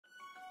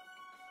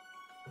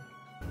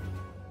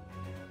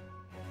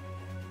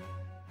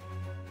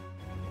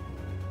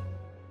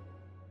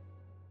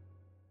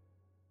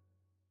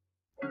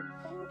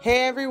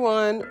Hey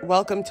everyone,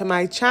 welcome to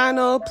my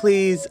channel.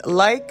 Please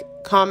like,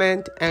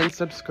 comment, and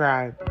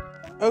subscribe.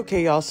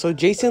 Okay y'all, so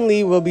Jason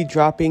Lee will be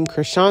dropping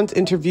Chrisean's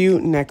interview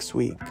next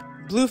week.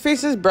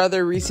 Blueface's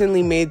brother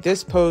recently made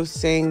this post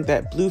saying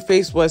that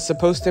Blueface was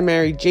supposed to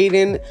marry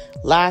Jaydyn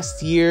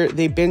last year.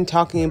 They've been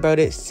talking about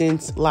it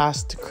since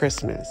last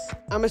Christmas.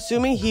 I'm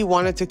assuming he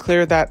wanted to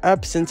clear that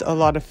up since a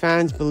lot of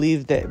fans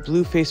believe that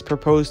Blueface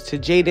proposed to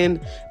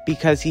Jaydyn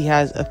because he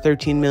has a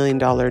 $13 million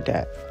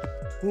debt.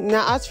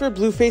 Now, as for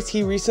Blueface,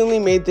 he recently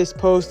made this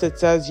post that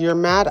says, "You're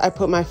mad I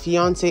put my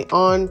fiance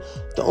on.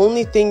 The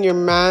only thing your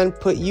man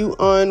put you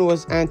on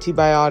was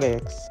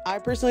antibiotics." I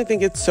personally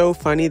think it's so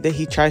funny that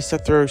he tries to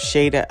throw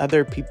shade at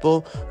other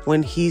people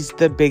when he's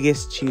the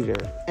biggest cheater.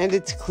 And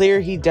it's clear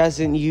he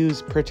doesn't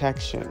use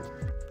protection.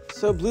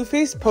 So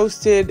Blueface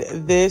posted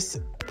this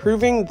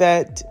proving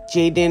that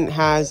Jaydyn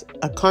has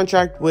a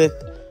contract with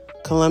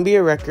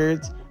Columbia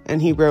Records, and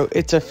he wrote,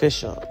 "It's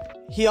official."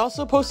 He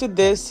also posted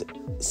this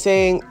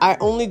saying, "I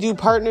only do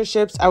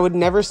partnerships. I would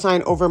never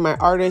sign over my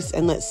artists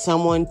and let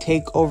someone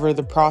take over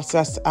the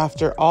process.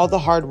 After all the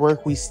hard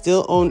work, we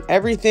still own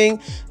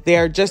everything. They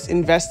are just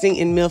investing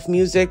in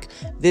Milfmusic.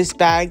 This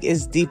bag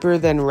is deeper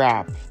than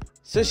rap."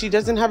 So she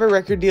doesn't have a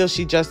record deal.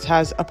 She just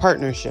has a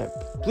partnership.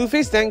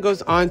 Blueface then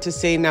goes on to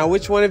say, "Now,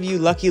 which one of you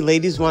lucky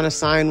ladies want to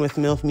sign with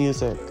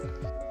Milfmusic?"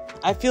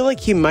 I feel like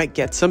he might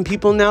get some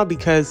people now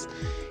because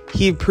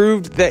he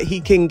proved that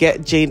he can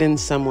get Jaydyn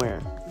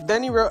somewhere.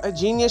 Then he wrote, "A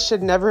genius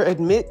should never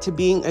admit to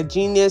being a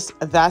genius.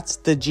 That's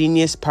the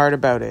genius part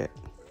about it."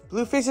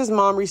 Blueface's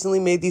mom recently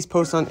made these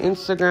posts on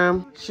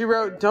Instagram. She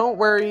wrote, "Don't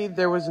worry,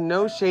 there was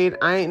no shade.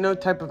 I ain't no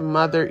type of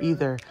mother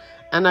either.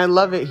 And I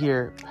love it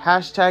here.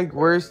 Hashtag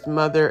worst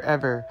mother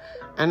ever.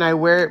 And I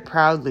wear it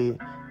proudly.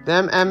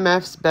 Them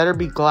MFs better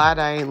be glad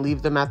I ain't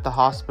leave them at the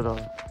hospital."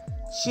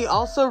 She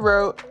also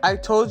wrote, "I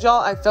told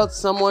y'all I felt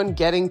someone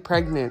getting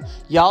pregnant.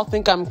 Y'all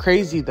think I'm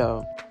crazy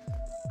though."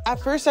 At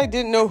first, I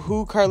didn't know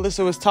who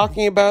Karlissa was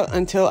talking about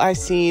until I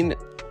seen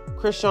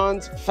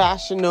Chrisean's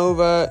Fashion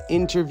Nova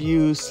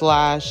interview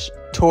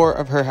 / tour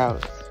of her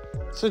house.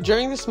 So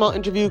during the small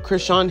interview,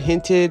 Chrisean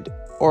hinted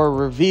or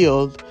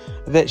revealed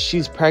that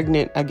she's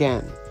pregnant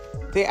again.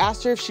 They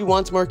asked her if she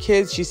wants more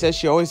kids. She says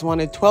she always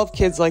wanted 12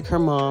 kids like her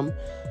mom.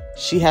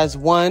 She has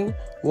one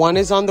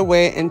is on the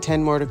way, and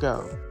 10 more to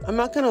go. I'm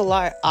not gonna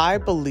lie, I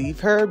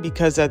believe her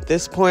because at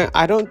this point,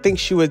 I don't think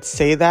she would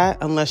say that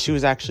unless she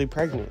was actually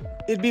pregnant.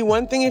 It'd be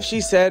one thing if she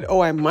said,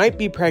 "Oh, I might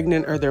be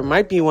pregnant," or "There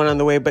might be one on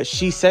the way," but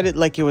she said it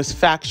like it was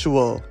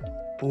factual.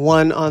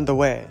 One on the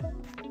way.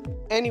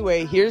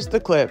 Anyway, here's the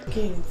clip.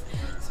 Kids.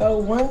 So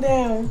one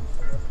down,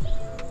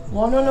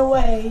 one on the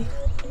way,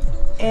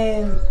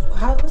 and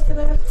what's the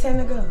math? 10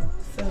 to go.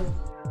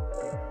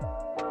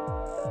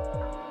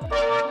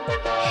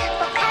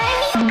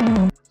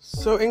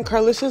 So in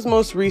Karlissa's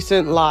most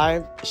recent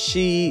live,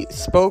 she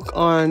spoke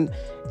on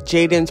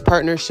Jaydyn's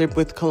partnership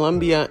with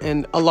Columbia,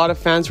 and a lot of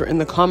fans were in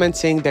the comments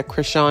saying that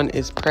Chrisean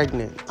is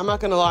pregnant. I'm not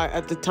gonna lie,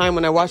 at the time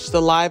when I watched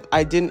the live,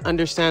 I didn't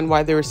understand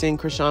why they were saying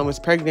Chrisean was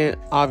pregnant.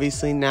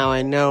 Obviously now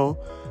I know,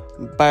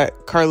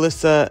 but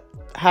Karlissa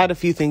had a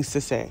few things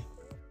to say.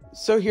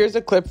 So here's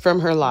a clip from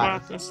her live.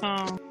 About the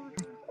song.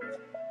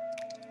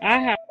 I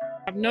have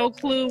no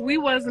clue. We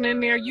wasn't in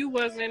there, you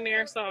wasn't in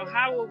there, so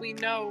how will we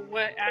know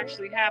what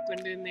actually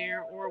happened in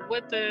there or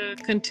what the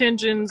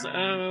contingents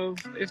of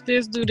if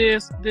this do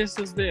this, this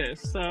is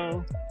this.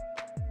 So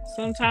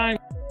sometimes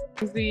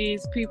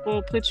these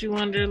people put you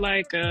under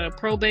like a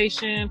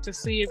probation to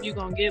see if you're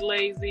gonna get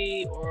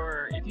lazy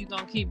or if you're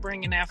gonna keep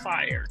bringing that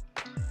fire.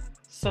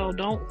 So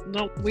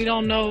we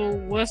don't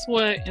know what's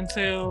what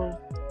until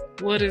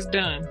what is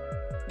done.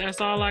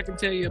 That's all I can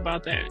tell you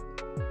about that.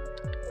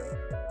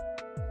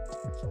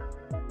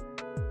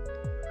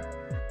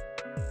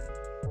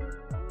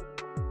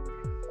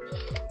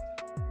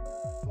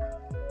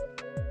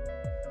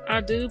 I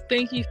do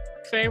think he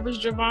favors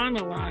Javon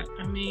a lot.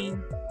 I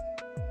mean,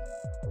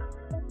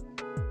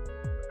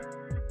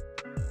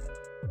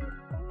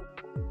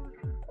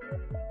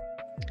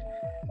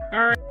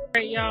 all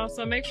right, y'all.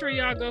 So make sure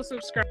y'all go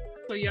subscribe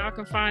so y'all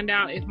can find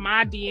out if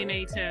my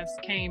DNA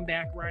test came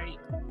back right.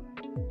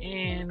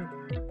 And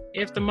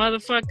if the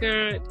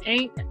motherfucker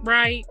ain't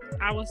right,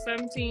 I was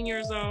 17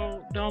 years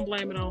old. Don't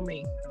blame it on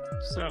me.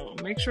 So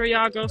make sure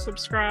y'all go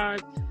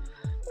subscribe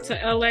to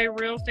LA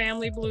Real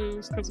Family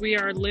Blues because we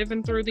are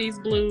living through these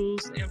blues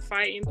and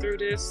fighting through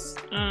this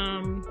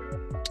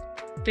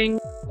thing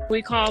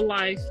we call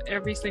life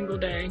every single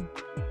day.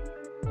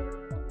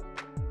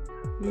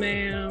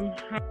 Ma'am,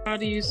 how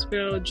do you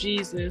spell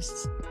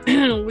Jesus?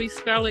 We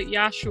spell it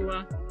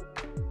Yahshua.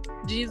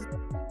 Jesus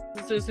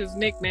is his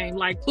nickname,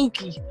 like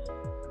Pookie.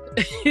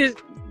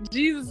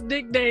 Jesus'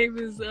 nickname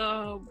is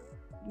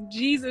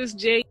Jesus,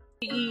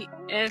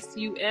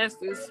 J-E-S-U-S.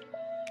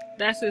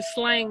 That's his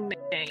slang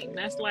name.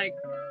 That's like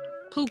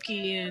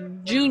Pookie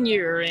and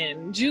Junior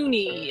and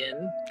Junie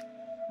and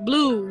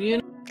Blue, you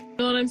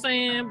know what I'm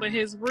saying? But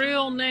his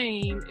real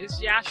name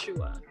is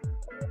Yahshua.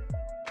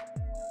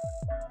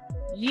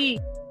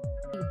 Yee.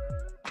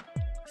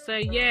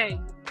 Say yay.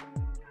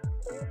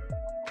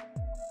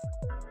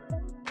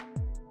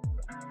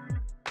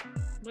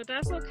 But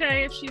that's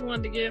okay if she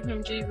wanted to give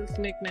him Jesus'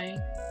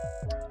 nickname.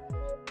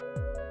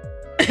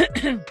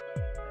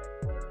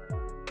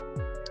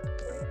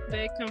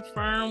 They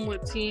confirmed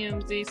with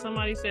TMZ.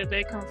 Somebody said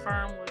they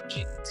confirmed with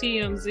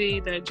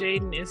TMZ that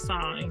Jaydyn is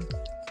signed.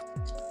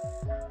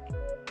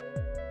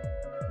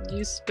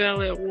 You spell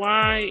it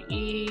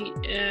YESHUA.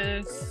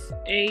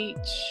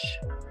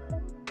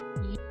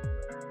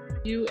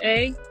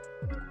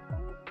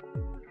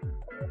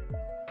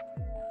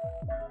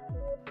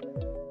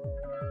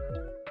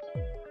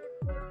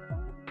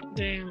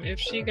 Damn, if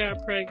she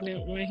got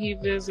pregnant when he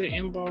visited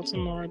in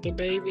Baltimore, the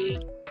baby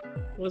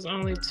was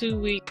only 2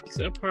 weeks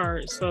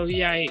apart. So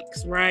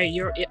yikes, right?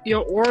 Your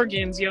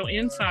organs, your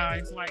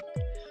insides, like.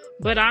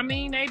 But I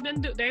mean,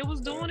 they was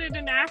doing it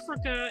in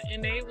Africa,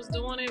 and they was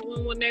doing it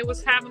when they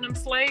was having them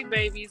slave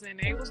babies, and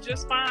they was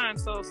just fine.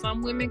 So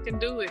some women can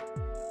do it.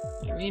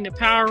 I mean,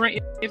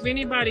 if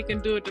anybody can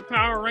do it, the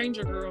Power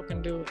Ranger girl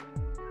can do it.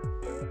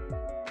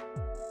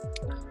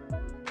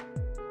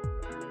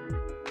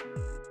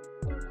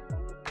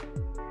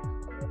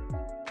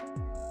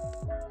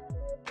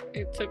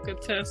 It took a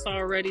test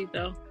already,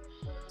 though.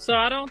 So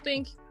I don't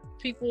think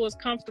people was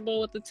comfortable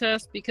with the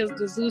test because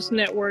the Zeus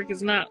network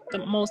is not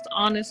the most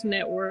honest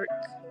network.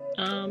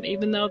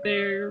 Even though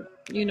they're,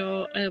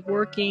 a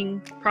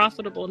working,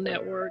 profitable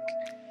network,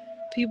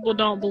 people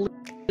don't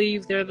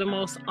believe they're the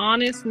most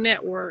honest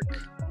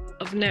network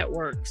of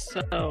networks.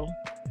 So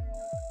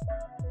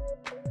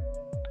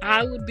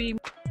I would be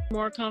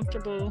more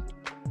comfortable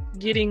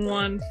getting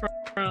one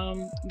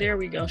from there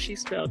we go. She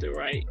spelled it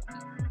right.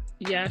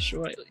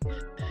 Yeshua.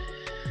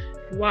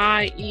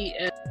 YESHUA.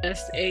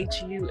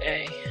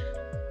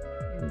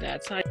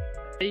 That's how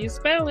you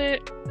spell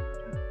it.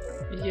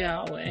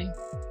 Yahweh.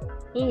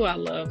 Ooh, I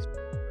love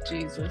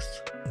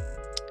Jesus.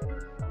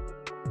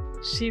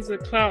 She's a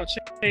clout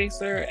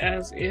chaser,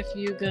 as if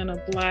you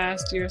gonna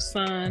blast your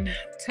son,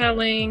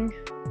 telling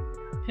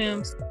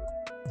him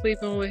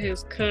sleeping with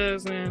his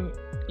cousin.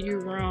 You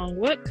wrong.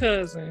 What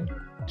cousin?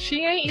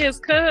 She ain't his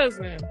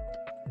cousin.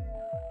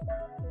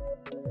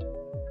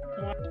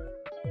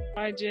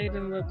 Why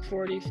Jaydyn look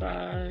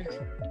 45?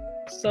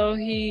 So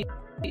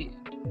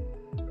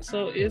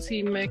is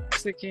he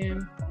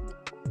Mexican?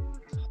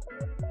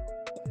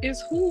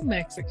 Is who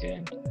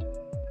Mexican?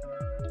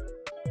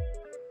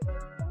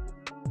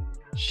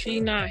 She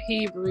not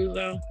Hebrew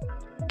though.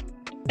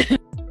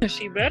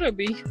 She better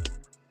be.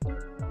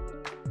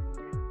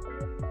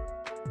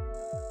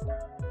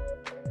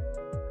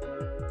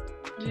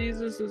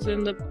 Jesus is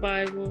in the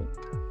Bible.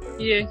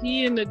 Yeah,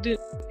 he in the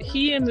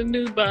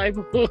new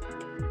Bible.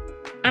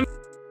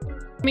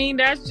 I mean,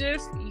 that's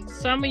just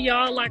some of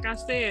y'all, like I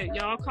said,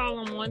 y'all call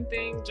him one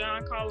thing,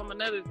 John call him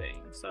another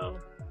thing. So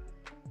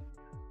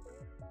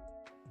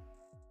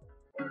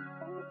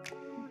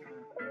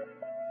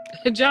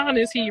John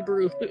is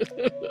Hebrew.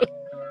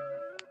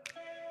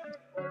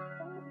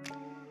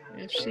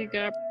 If she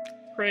got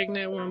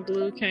pregnant when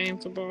Blue came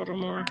to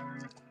Baltimore.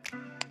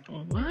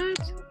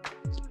 What?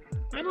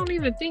 I don't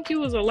even think he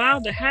was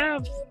allowed to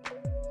have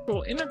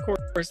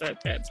intercourse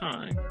at that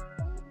time.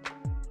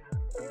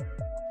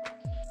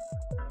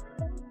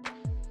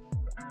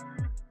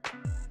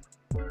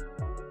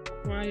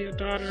 Why your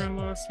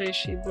daughter-in-law say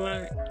she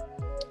black?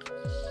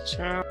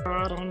 Child,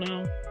 I don't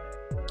know.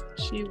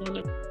 She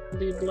wanna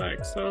be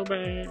black so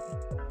bad.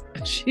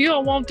 She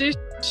don't want this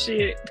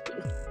shit.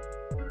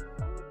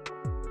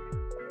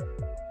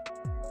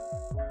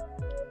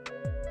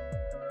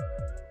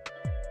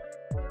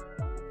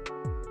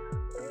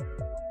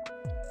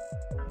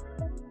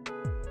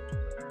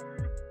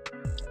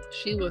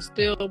 She was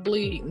still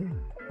bleeding.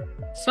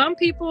 Some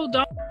people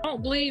don't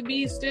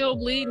be still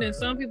bleeding, and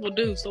some people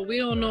do. So we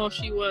don't know if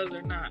she was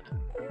or not.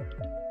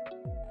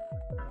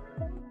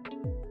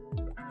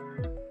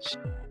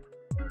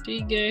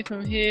 She gave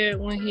him head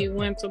when he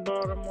went to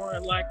Baltimore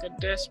like a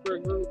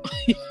desperate group.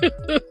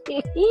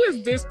 Who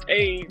is this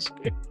page?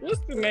 What's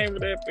the name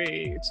of that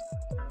page?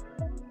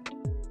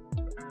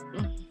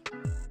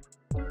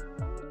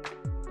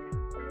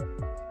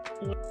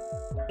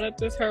 What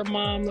does her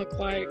mom look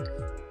like?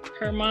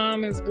 Her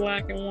mom is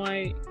black and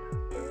white.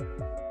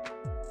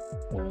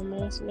 Well,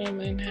 most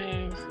women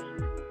have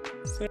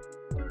sex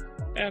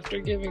after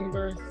giving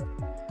birth.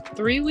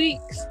 3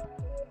 weeks?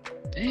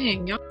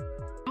 Dang, y'all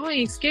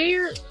ain't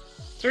scared?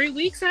 3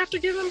 weeks after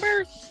giving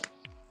birth?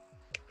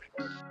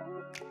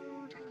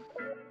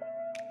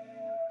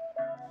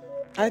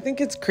 I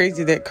think it's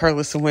crazy that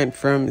Karlissa went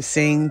from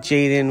saying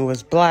Jaydyn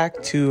was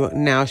black to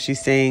now she's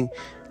saying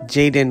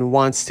Jaydyn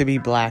wants to be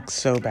black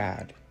so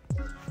bad.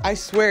 I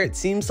swear it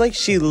seems like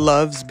she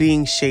loves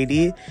being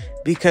shady,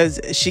 because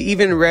she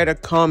even read a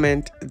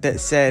comment that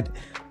said,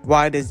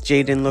 why does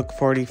Jaydyn look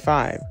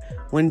 45?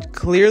 When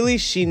clearly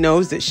she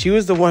knows that she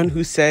was the one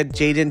who said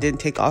Jaydyn didn't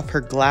take off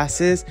her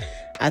glasses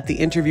at the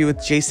interview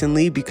with Jason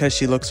Lee because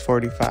she looks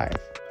 45.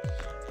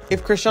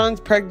 If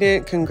Chrisean's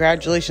pregnant,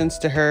 congratulations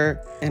to her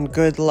and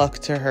good luck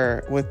to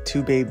her with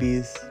 2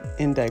 babies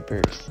in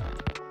diapers.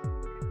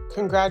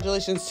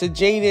 Congratulations to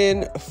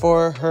Jaydyn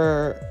for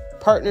her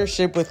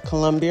partnership with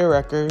Columbia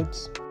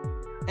Records.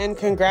 And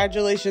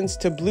congratulations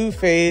to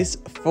Blueface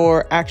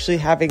for actually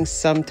having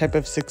some type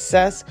of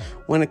success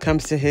when it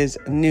comes to his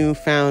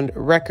newfound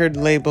record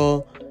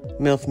label,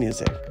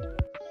 Milfmusic.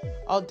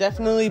 I'll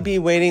definitely be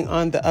waiting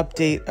on the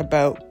update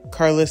about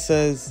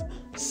Karlissa's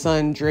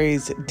son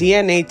Dre's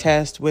DNA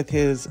test with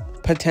his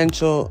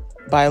potential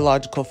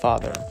biological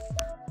father.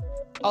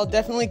 I'll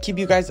definitely keep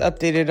you guys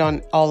updated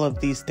on all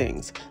of these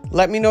things.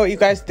 Let me know what you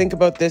guys think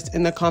about this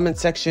in the comment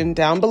section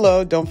down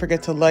below. Don't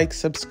forget to like,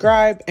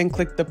 subscribe, and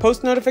click the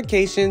post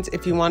notifications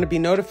if you want to be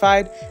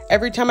notified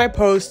every time I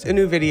post a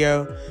new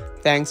video.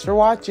 Thanks for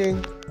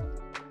watching.